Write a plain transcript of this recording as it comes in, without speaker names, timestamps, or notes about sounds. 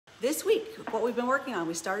this week, what we've been working on,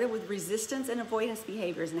 we started with resistance and avoidance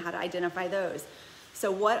behaviors and how to identify those.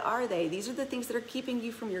 So what are they? These are the things that are keeping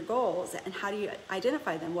you from your goals, and how do you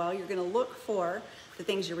identify them? Well, you're gonna look for the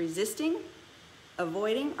things you're resisting,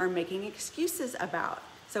 avoiding, or making excuses about.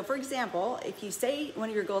 So for example, if you say one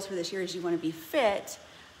of your goals for this year is you wanna be fit,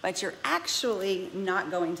 but you're actually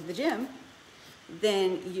not going to the gym,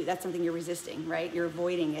 then that's something you're resisting, right? You're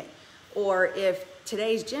avoiding it. Or if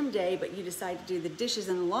today's gym day, but you decide to do the dishes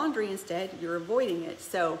and the laundry instead, you're avoiding it.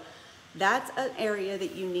 So that's an area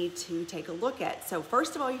that you need to take a look at. So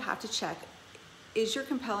first of all, you have to check, is your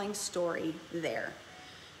compelling story there?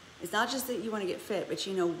 It's not just that you want to get fit, but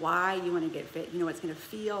you know why you want to get fit. You know what it's going to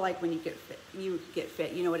feel like when you get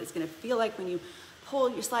fit. You know what it's going to feel like when you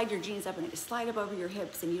slide your jeans up and they slide up over your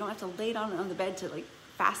hips, and you don't have to lay down on the bed to like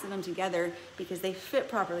fasten them together because they fit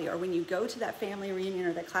properly. Or when you go to that family reunion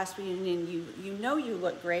or that class reunion, you know you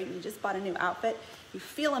look great, you just bought a new outfit, you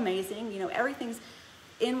feel amazing, you know everything's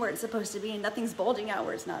in where it's supposed to be and nothing's bulging out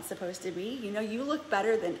where it's not supposed to be. You know you look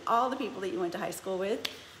better than all the people that you went to high school with.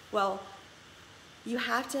 Well, you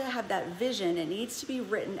have to have that vision. It needs to be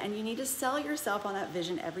written, and you need to sell yourself on that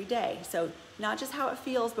vision every day. So not just how it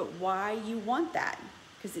feels, but why you want that.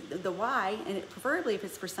 Because the why, and preferably if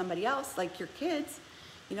it's for somebody else, like your kids,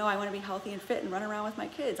 you know, I want to be healthy and fit and run around with my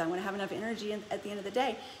kids. I want to have enough energy at the end of the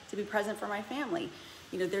day to be present for my family.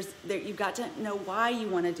 You know, you've got to know why you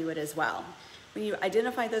want to do it as well. When you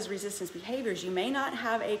identify those resistance behaviors, you may not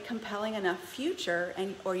have a compelling enough future,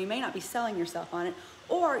 or you may not be selling yourself on it,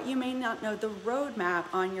 or you may not know the roadmap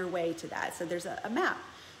on your way to that. So there's a map.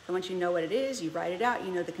 So once you know what it is, you write it out,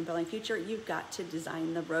 you know the compelling future, you've got to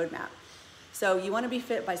design the roadmap. So you want to be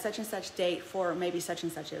fit by such and such date for maybe such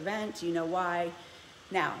and such event, you know why.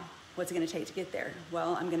 Now, what's it going to take to get there?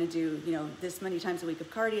 Well, I'm going to do, you know, this many times a week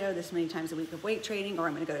of cardio, this many times a week of weight training, or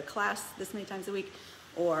I'm going to go to class this many times a week,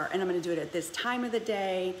 and I'm going to do it at this time of the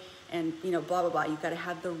day, and you know, blah, blah, blah. You've got to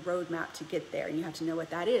have the roadmap to get there, and you have to know what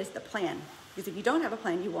that is, the plan. Because if you don't have a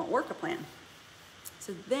plan, you won't work a plan.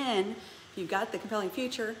 So then, if you've got the compelling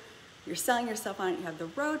future, you're selling yourself on it, you have the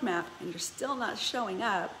roadmap, and you're still not showing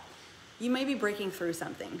up, you may be breaking through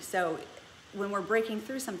something. So when we're breaking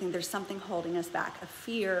through something, there's something holding us back, a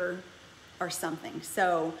fear or something.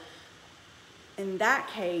 So in that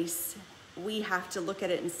case, we have to look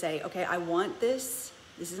at it and say, okay, I want this.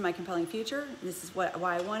 This is my compelling future. This is why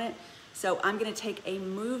I want it. So I'm going to take a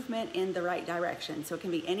movement in the right direction. So it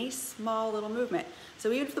can be any small little movement.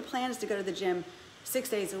 So even if the plan is to go to the gym 6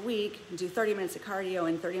 days a week, do 30 minutes of cardio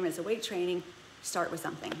and 30 minutes of weight training, start with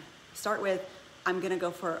something. Start with, I'm going to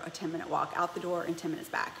go for a 10-minute walk out the door and 10 minutes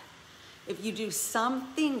back. If you do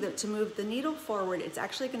something to move the needle forward, it's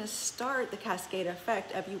actually going to start the cascade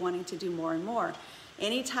effect of you wanting to do more and more.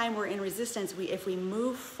 Anytime we're in resistance, if we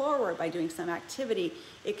move forward by doing some activity,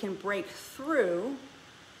 it can break through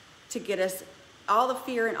to get us, all the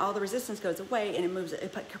fear and all the resistance goes away, and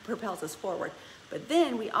it propels us forward. But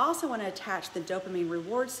then we also want to attach the dopamine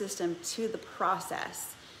reward system to the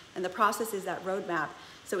process. And the process is that roadmap.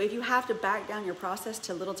 So if you have to back down your process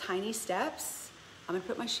to little tiny steps, I'm gonna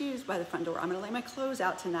put my shoes by the front door, I'm gonna lay my clothes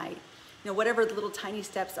out tonight. You know, whatever the little tiny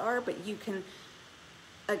steps are, but you can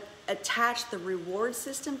attach the reward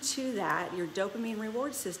system to that, your dopamine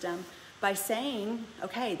reward system, by saying,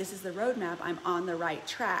 okay, this is the roadmap, I'm on the right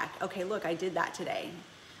track. Okay, look, I did that today.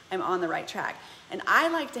 I'm on the right track. And I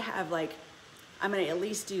like to have I'm gonna at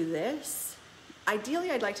least do this.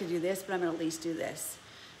 Ideally, I'd like to do this, but I'm gonna at least do this.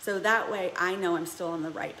 So that way I know I'm still on the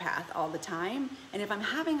right path all the time. And if I'm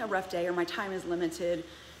having a rough day or my time is limited,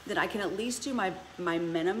 then I can at least do my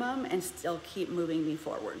minimum and still keep moving me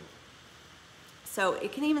forward. So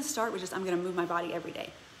it can even start with just, I'm gonna move my body every day.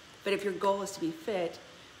 But if your goal is to be fit,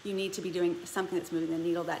 you need to be doing something that's moving the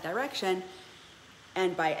needle that direction.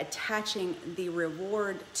 And by attaching the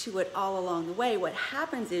reward to it all along the way, what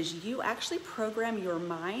happens is you actually program your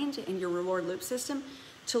mind and your reward loop system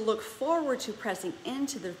to look forward to pressing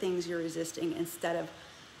into the things you're resisting instead of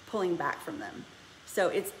pulling back from them. So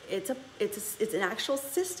it's an actual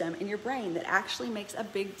system in your brain that actually makes a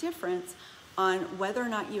big difference on whether or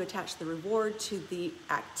not you attach the reward to the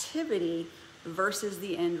activity versus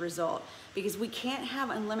the end result. Because we can't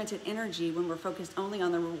have unlimited energy when we're focused only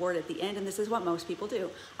on the reward at the end, and this is what most people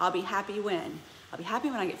do. I'll be happy when. I'll be happy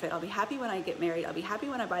when I get fit. I'll be happy when I get married. I'll be happy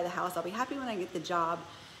when I buy the house. I'll be happy when I get the job.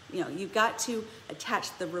 You know, you've got to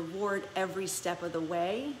attach the reward every step of the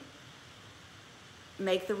way.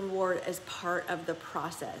 Make the reward as part of the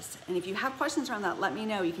process. And if you have questions around that, let me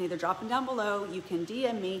know. You can either drop them down below, you can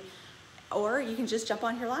DM me, or you can just jump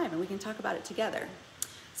on here live and we can talk about it together.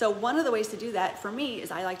 So one of the ways to do that for me is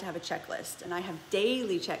I like to have a checklist, and I have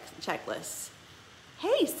daily checklists.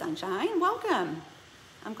 Hey, Sunshine, welcome.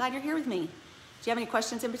 I'm glad you're here with me. Do you have any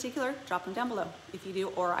questions in particular? Drop them down below if you do,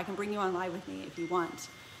 or I can bring you on live with me if you want.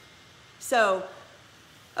 So,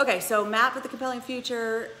 okay, so map with the compelling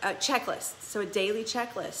future, checklist, so a daily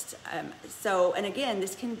checklist. And again,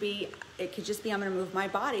 this can be, it could just be, I'm gonna move my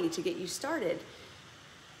body to get you started.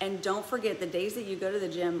 And don't forget, the days that you go to the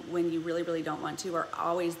gym when you really, really don't want to are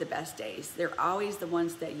always the best days. They're always the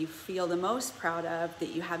ones that you feel the most proud of, that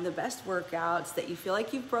you have the best workouts, that you feel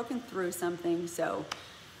like you've broken through something. So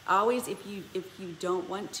always, if you don't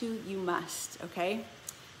want to, you must, okay?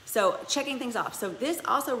 So checking things off. So this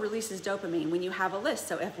also releases dopamine when you have a list.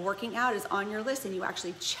 So if working out is on your list and you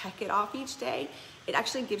actually check it off each day, it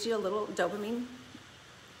actually gives you a little dopamine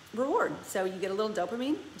reward. So you get a little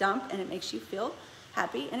dopamine dump and it makes you feel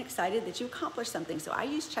happy and excited that you accomplished something. So I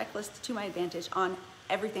use checklists to my advantage on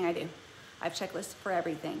everything I do. I have checklists for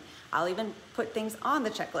everything. I'll even put things on the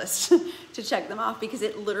checklist to check them off because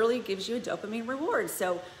it literally gives you a dopamine reward.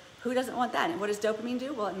 So who doesn't want that? And what does dopamine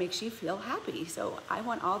do? Well, it makes you feel happy. So I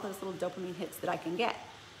want all those little dopamine hits that I can get.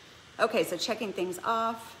 Okay, so checking things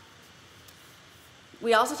off.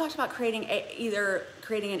 We also talked about either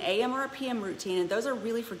creating an AM or a PM routine, and those are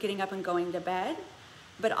really for getting up and going to bed.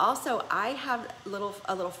 But also I have a little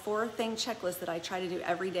 4-thing checklist that I try to do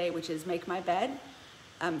every day, which is make my bed,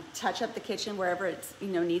 touch up the kitchen wherever it's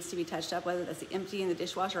needs to be touched up, whether that's emptying the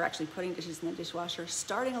dishwasher or actually putting dishes in the dishwasher,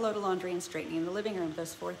 starting a load of laundry and straightening in the living room.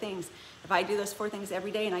 Those 4 things. If I do those 4 things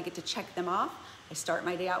every day and I get to check them off, I start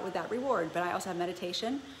my day out with that reward. But I also have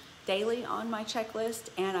meditation daily on my checklist,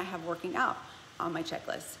 and I have working out on my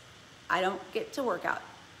checklist. I don't get to work out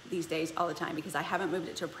these days all the time because I haven't moved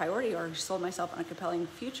it to a priority or sold myself on a compelling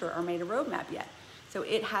future or made a roadmap yet. So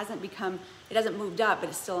it hasn't moved up, but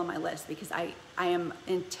it's still on my list because I am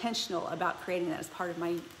intentional about creating that as part of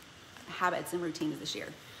my habits and routines this year.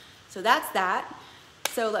 So that's that.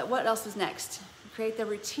 So what else is next? Create the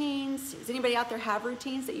routines. Does anybody out there have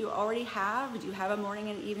routines that you already have? Do you have a morning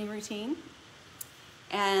and evening routine?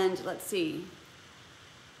 And let's see,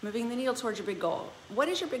 moving the needle towards your big goal. What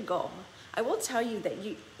is your big goal? I will tell you that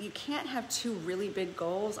you can't have 2 really big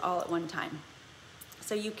goals all at one time.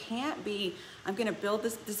 So you can't be, I'm gonna build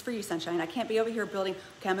this is for you, Sunshine. I can't be over here building,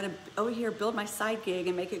 okay, I'm gonna over here build my side gig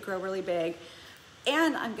and make it grow really big.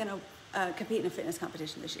 And I'm gonna compete in a fitness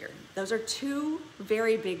competition this year. Those are 2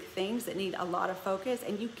 very big things that need a lot of focus,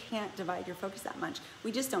 and you can't divide your focus that much.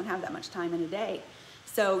 We just don't have that much time in a day.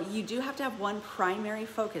 So you do have to have one primary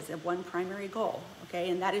focus and one primary goal, okay?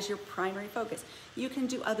 And that is your primary focus. You can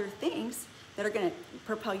do other things that are gonna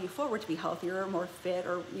propel you forward to be healthier or more fit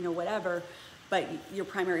or whatever, but your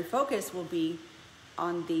primary focus will be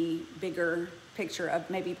on the bigger picture of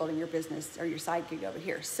maybe building your business or your side gig over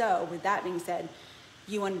here. So with that being said,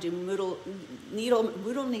 you wanna do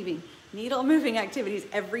needle moving activities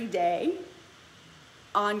every day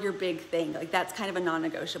on your big thing. Like that's kind of a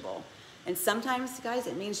non-negotiable. And sometimes, guys,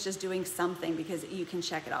 it means just doing something because you can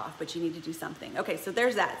check it off, but you need to do something. Okay, so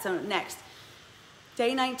there's that. So next,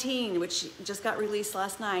 day 19, which just got released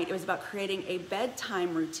last night, it was about creating a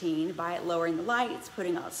bedtime routine by lowering the lights,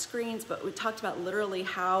 putting out screens, but we talked about literally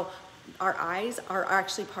how our eyes are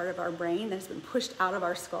actually part of our brain that has been pushed out of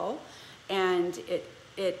our skull, and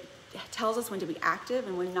it tells us when to be active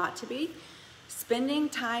and when not to be. Spending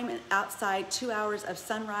time outside, 2 hours of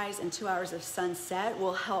sunrise and 2 hours of sunset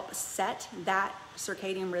will help set that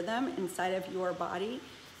circadian rhythm inside of your body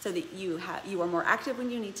so that you are more active when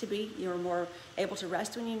you need to be, you're more able to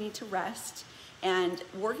rest when you need to rest, and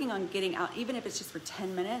working on getting out, even if it's just for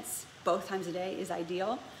 10 minutes, both times a day is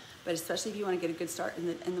ideal, but especially if you want to get a good start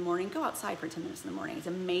in the morning, go outside for 10 minutes in the morning. It's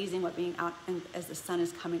amazing what being out as the sun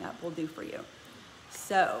is coming up will do for you.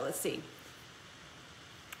 So let's see.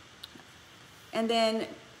 And then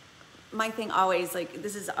my thing always, like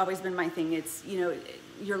this has always been my thing, it's,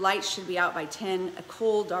 your lights should be out by 10, a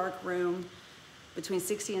cool, dark room between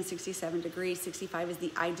 60 and 67 degrees. 65 is the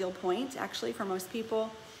ideal point, actually, for most people.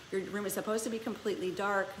 Your room is supposed to be completely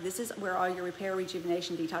dark. This is where all your repair,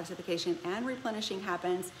 rejuvenation, detoxification, and replenishing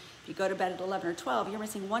happens. If you go to bed at 11 or 12, you're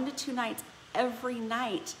missing 1 to 2 nights every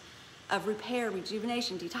night of repair,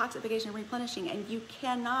 rejuvenation, detoxification, and replenishing, and you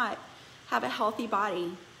cannot have a healthy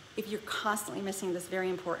body if you're constantly missing this very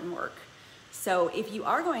important work. So if you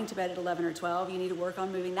are going to bed at 11 or 12, you need to work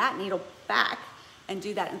on moving that needle back and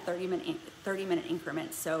do that in 30-minute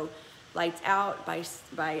increments. So lights out by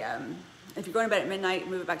if you're going to bed at midnight,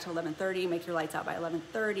 move it back to 11:30, make your lights out by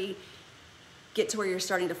 11:30, get to where you're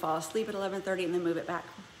starting to fall asleep at 11:30, and then move it back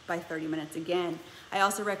by 30 minutes again. I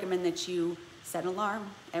also recommend that you set an alarm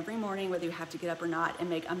every morning, whether you have to get up or not, and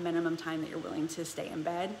make a minimum time that you're willing to stay in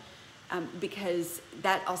bed. because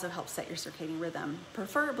that also helps set your circadian rhythm,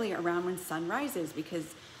 preferably around when sun rises,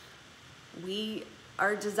 because we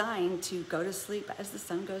are designed to go to sleep as the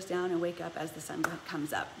sun goes down and wake up as the sun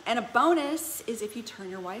comes up. And a bonus is if you turn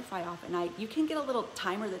your Wi-Fi off at night, you can get a little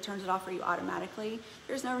timer that turns it off for you automatically.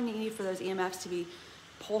 There's no need for those EMFs to be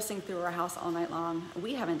pulsing through our house all night long.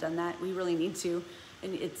 We haven't done that. We really need to.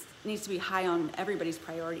 And it needs to be high on everybody's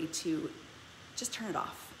priority to just turn it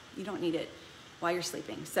off. You don't need it while you're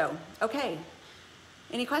sleeping. So, okay.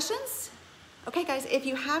 Any questions? Okay, guys, if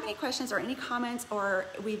you have any questions or any comments, or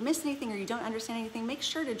we've missed anything or you don't understand anything, make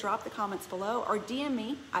sure to drop the comments below or DM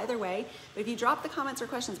me, either way. But if you drop the comments or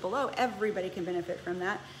questions below, everybody can benefit from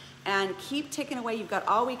that. And keep ticking away. You've got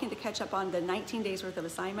all weekend to catch up on the 19 days worth of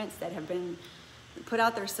assignments that have been put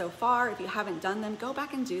out there so far. If you haven't done them, go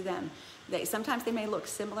back and do them. Sometimes they may look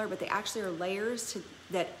similar, but they actually are layers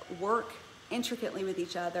that work intricately with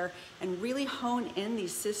each other and really hone in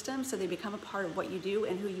these systems so they become a part of what you do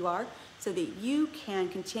and who you are, so that you can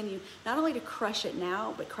continue not only to crush it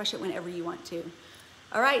now, but crush it whenever you want to.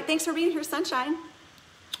 All right, thanks for being here, sunshine.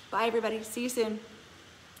 Bye, everybody. See you soon.